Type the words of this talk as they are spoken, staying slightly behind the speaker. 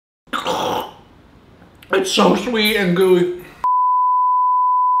It's so sweet and gooey.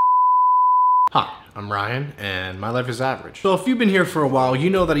 Hi, I'm Ryan, and my life is average. So if you've been here for a while, you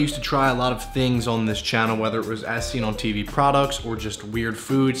know that I used to try a lot of things on this channel, whether it was as seen on TV products or just weird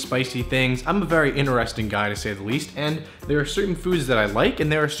food, spicy things. I'm a very interesting guy to say the least, and there are certain foods that I like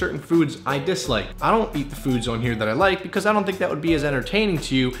and there are certain foods I dislike. I don't eat the foods on here that I like because I don't think that would be as entertaining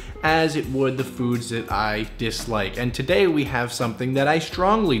to you as it would the foods that I dislike. And today we have something that I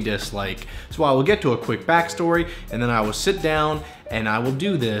strongly dislike. So I will get to a quick backstory and then I will sit down and I will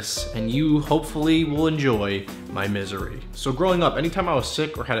do this, and you hopefully will enjoy my misery. So growing up, anytime I was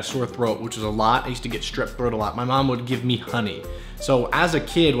sick or had a sore throat, which was a lot, I used to get strep throat a lot, my mom would give me honey. So as a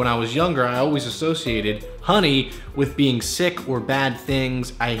kid, when I was younger, I always associated honey with being sick or bad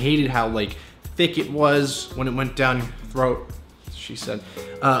things. I hated how like thick it was when it went down your throat, she said.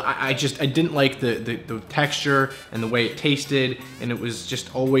 I didn't like the texture and the way it tasted, and it was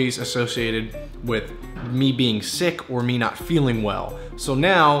just always associated with me being sick or me not feeling well. So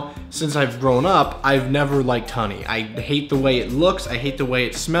now, since I've grown up, I've never liked honey. I hate the way it looks, I hate the way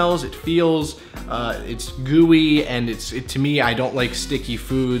it smells, it feels, it's gooey, and to me, I don't like sticky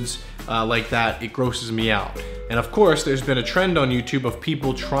foods like that. It grosses me out. And of course, there's been a trend on YouTube of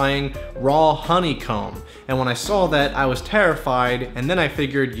people trying raw honeycomb. And when I saw that, I was terrified, and then I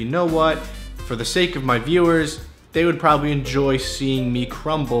figured, you know what? For the sake of my viewers, they would probably enjoy seeing me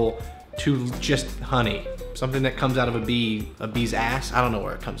crumble to just honey. Something that comes out of a bee's ass. I don't know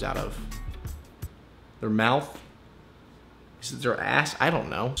where it comes out of. Their mouth? Is it their ass? I don't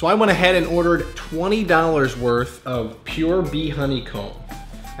know. So I went ahead and ordered $20 worth of pure bee honeycomb.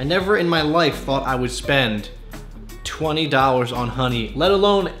 I never in my life thought I would spend $20 on honey, let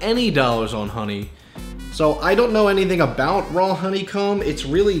alone any dollars on honey. So I don't know anything about raw honeycomb. It's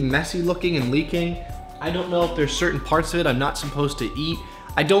really messy looking and leaking. I don't know if there's certain parts of it I'm not supposed to eat.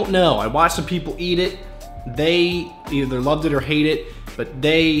 I don't know. I watched some people eat it. They either loved it or hate it, but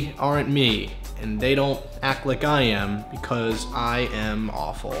they aren't me. And they don't act like I am because I am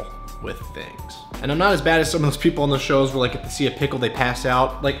awful with things. And I'm not as bad as some of those people on the shows where like if they see a pickle, they pass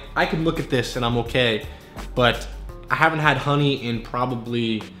out. Like I can look at this and I'm okay, but I haven't had honey in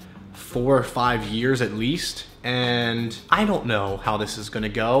probably 4 or 5 years at least, and I don't know how this is gonna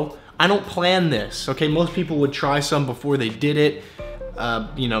go. I don't plan this, okay? Most people would try some before they did it,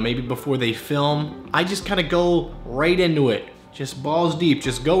 you know, maybe before they film. I just kind of go right into it. Just balls deep,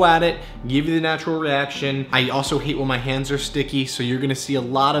 just go at it, give you the natural reaction. I also hate when my hands are sticky, so you're gonna see a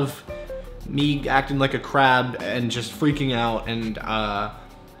lot of me acting like a crab and just freaking out, and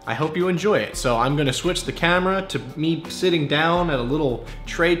I hope you enjoy it. So I'm gonna switch the camera to me sitting down at a little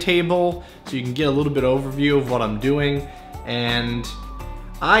tray table so you can get a little bit overview of what I'm doing, and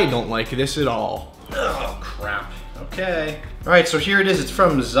I don't like this at all. Oh, crap. Okay. All right, so here it is. It's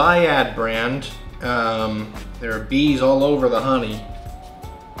from Zyad brand. There are bees all over the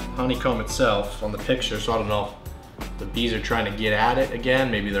honeycomb itself on the picture, so I don't know if the bees are trying to get at it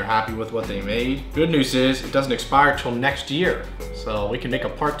again. Maybe they're happy with what they made. Good news is it doesn't expire till next year, so we can make a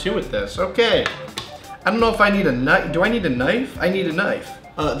part 2 with this. Okay. I don't know if I need a knife. Do I need a knife? I need a knife.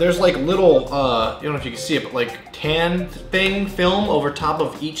 There's like little, I don't know if you can see it, but like tan film over top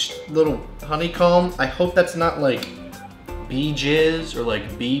of each little honeycomb. I hope that's not like bee jizz or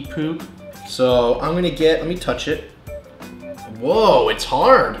like bee poop. So I'm gonna let me touch it. Whoa, it's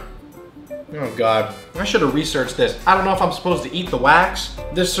hard. Oh God, I should have researched this. I don't know if I'm supposed to eat the wax.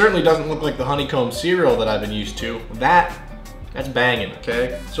 This certainly doesn't look like the honeycomb cereal that I've been used to. That's banging,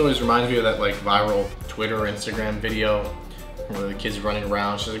 okay? This always reminds me of that like viral Twitter or Instagram video where the kid's running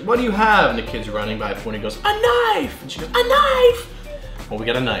around. She's like, what do you have? And the kid's running by a point and goes, a knife! And she goes, a knife! Well, we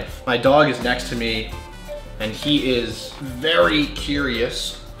got a knife. My dog is next to me and he is very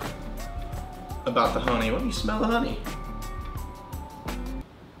curious about the honey. What do you smell the honey?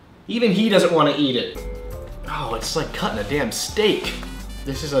 Even he doesn't want to eat it. Oh, it's like cutting a damn steak.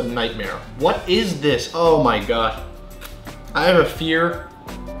 This is a nightmare. What is this? Oh my God. I have a fear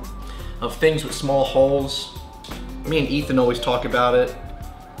of things with small holes. Me and Ethan always talk about it,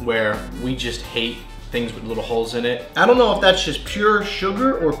 where we just hate things with little holes in it. I don't know if that's just pure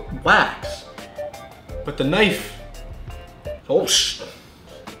sugar or wax, but the knife, oh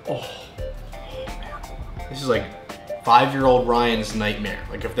man. This is like 5-year-old Ryan's nightmare.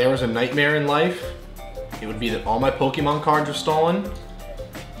 Like if there was a nightmare in life, it would be that all my Pokemon cards were stolen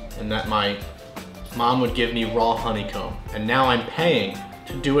and that my mom would give me raw honeycomb. And now I'm paying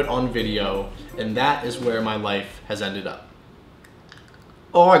to do it on video, and that is where my life has ended up.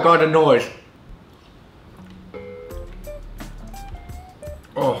 Oh, I got a noise.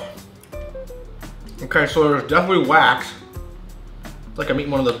 Oh. Okay, so there's definitely wax. It's like I'm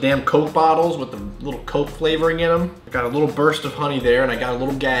eating one of those damn Coke bottles with the little Coke flavoring in them. I got a little burst of honey there and I got a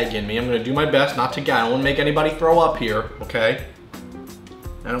little gag in me. I'm gonna do my best not to gag. I don't wanna make anybody throw up here, okay?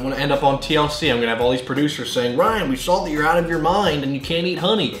 I don't wanna end up on TLC. I'm gonna have all these producers saying, Ryan, we saw that you're out of your mind and you can't eat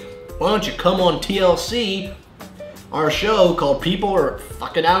honey. Why don't you come on TLC, our show called People Are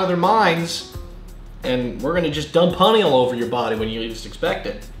Fucking Out of Their Minds, and we're gonna just dump honey all over your body when you least expect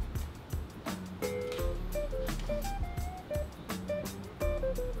it.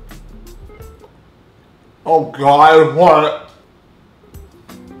 Oh God, what?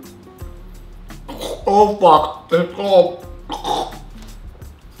 Oh fuck, it's cold.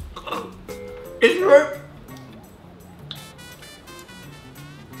 It's right.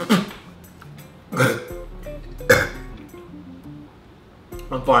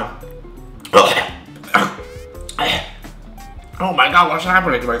 I'm fine. Oh my God, what's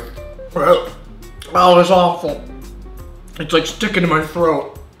happening to my throat? Oh, it's awful. It's like sticking in my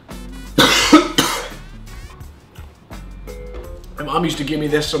throat. My mom used to give me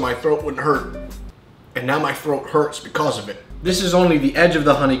this so my throat wouldn't hurt. And now my throat hurts because of it. This is only the edge of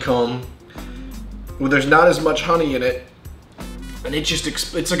the honeycomb, where there's not as much honey in it. And it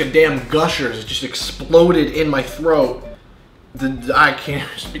just, it's like a damn gushers. It just exploded in my throat. I can't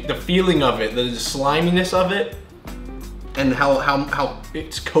speak, the feeling of it, the sliminess of it, and how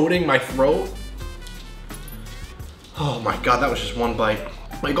it's coating my throat. Oh my God, that was just one bite.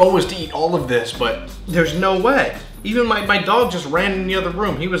 My goal was to eat all of this, but there's no way. Even my dog just ran in the other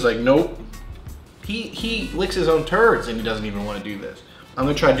room. He was like, nope. He licks his own turds and he doesn't even want to do this. I'm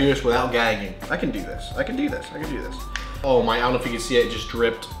gonna try to do this without gagging. I can do this. I can do this. I can do this. Oh my, I don't know if you can see it, it just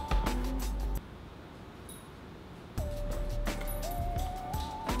dripped.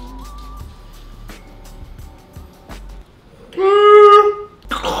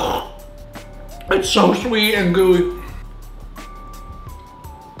 It's so sweet and gooey.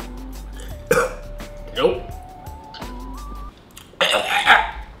 Nope.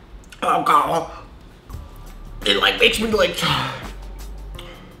 Oh God. It like makes me like.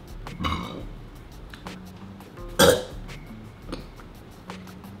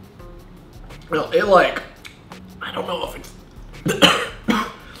 Well, it like, I don't know if it's.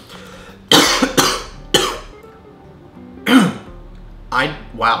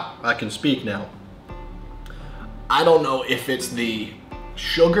 Wow, I can speak now. I don't know if it's the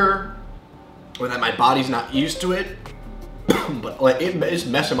sugar or that my body's not used to it, but like it's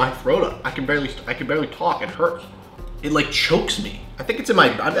messing my throat up. I can barely talk. It hurts. It like chokes me. I think it's in my.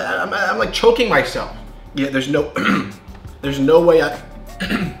 I'm like choking myself. Yeah, there's no there's no way I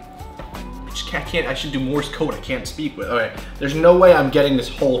can't. I should do Morse code. I can't speak with. Okay, there's no way I'm getting this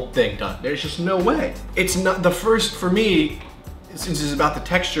whole thing done. There's just no way. It's not the first for me. Since it's about the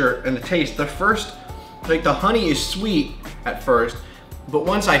texture and the taste, the first, like the honey is sweet at first, but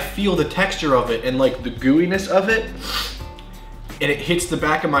once I feel the texture of it and like the gooiness of it, and it hits the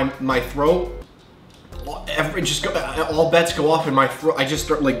back of my throat, all bets go off in my throat. I just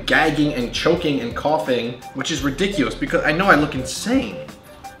start like gagging and choking and coughing, which is ridiculous because I know I look insane.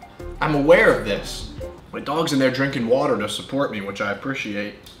 I'm aware of this. My dog's in there drinking water to support me, which I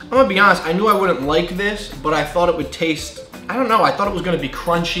appreciate. I'm gonna be honest, I knew I wouldn't like this, but I thought it would taste, I don't know, I thought it was gonna be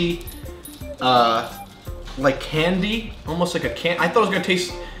crunchy, like candy, almost like a I thought it was gonna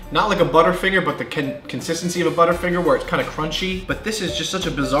taste not like a Butterfinger, but the consistency of a Butterfinger where it's kind of crunchy. But this is just such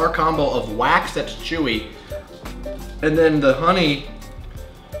a bizarre combo of wax that's chewy, and then the honey,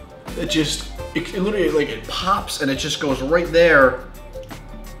 it literally like it pops and it just goes right there,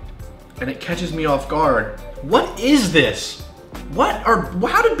 and it catches me off guard. What is this?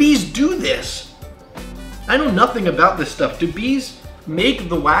 How do bees do this? I know nothing about this stuff. Do bees make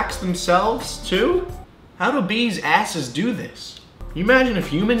the wax themselves too? How do bees' asses do this? Can you imagine if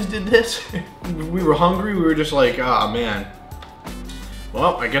humans did this? If we were hungry, we were just like, ah, oh, man.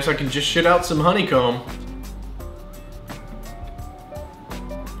 Well, I guess I can just shit out some honeycomb.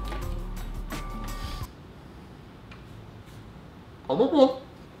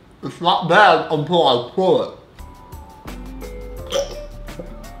 It's not bad until I pull it.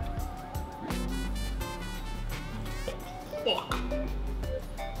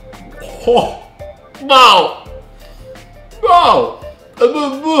 Oh, no! No!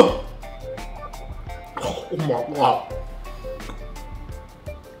 Oh my God.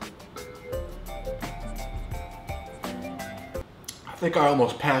 I think I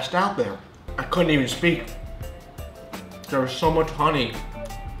almost passed out there. I couldn't even speak. There was so much honey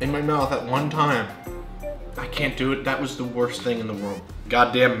in my mouth at one time. I can't do it. That was the worst thing in the world.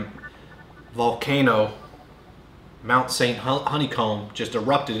 Goddamn volcano, Mount St. Honeycomb, just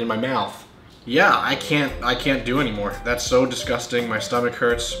erupted in my mouth. Yeah, I can't do anymore. That's so disgusting. My stomach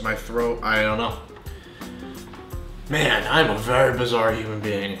hurts, my throat, I don't know. Man, I'm a very bizarre human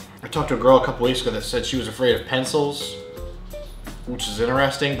being. I talked to a girl a couple weeks ago that said she was afraid of pencils, which is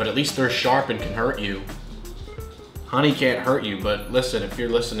interesting, but at least they're sharp and can hurt you. Honey can't hurt you, but listen, if you're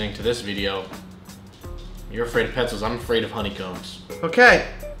listening to this video, you're afraid of pencils, I'm afraid of honeycombs. Okay,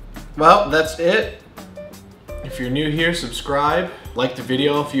 well, that's it. If you're new here, subscribe. Like the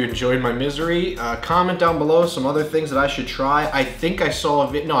video if you enjoyed my misery. Comment down below some other things that I should try. I think I saw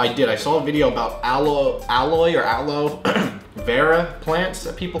a video, no I did. I saw a video about aloe vera plants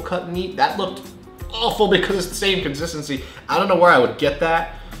that people cut and eat. That looked awful because it's the same consistency. I don't know where I would get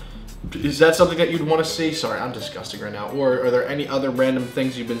that. Is that something that you'd want to see? Sorry, I'm disgusting right now. Or are there any other random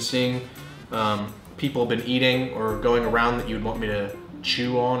things you've been seeing people have been eating or going around that you'd want me to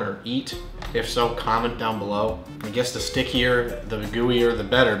chew on or eat? If so, comment down below. I guess the stickier, the gooier, the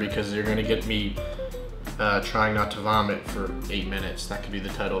better, because you're gonna get me trying not to vomit for 8 minutes. That could be the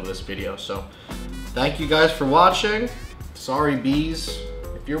title of this video. So, thank you guys for watching. Sorry, bees,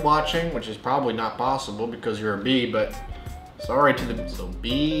 if you're watching, which is probably not possible because you're a bee, but sorry to the, so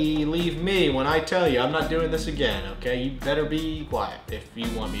believe me when I tell you I'm not doing this again, okay? You better be quiet. If you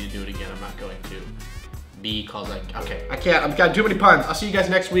want me to do it again, I'm not going to. Because okay, I can't, I've got too many puns. I'll see you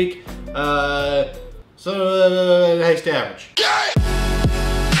guys next week. Hey, stay average.